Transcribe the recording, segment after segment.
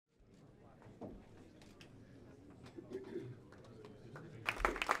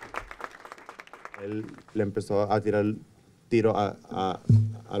Él le empezó a tirar tiro a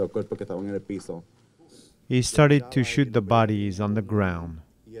los cuerpos que estaban en el piso. He started to shoot the bodies on the ground.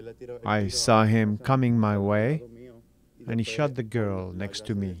 I saw him coming my way, and he shot the girl next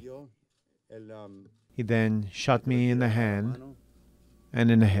to me. He then shot me in the hand and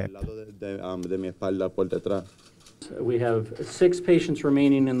in the hip. We have 6 patients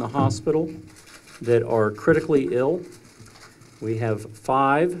remaining in the hospital that are critically ill. We have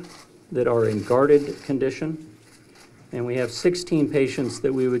 5 that are in guarded condition, and we have 16 patients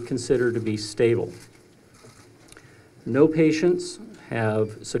that we would consider to be stable. No patients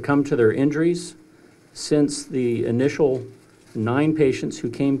have succumbed to their injuries since the initial 9 patients who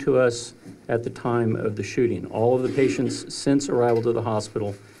came to us at the time of the shooting. All of the patients since arrival to the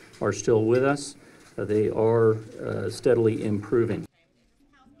hospital are still with us. They are steadily improving.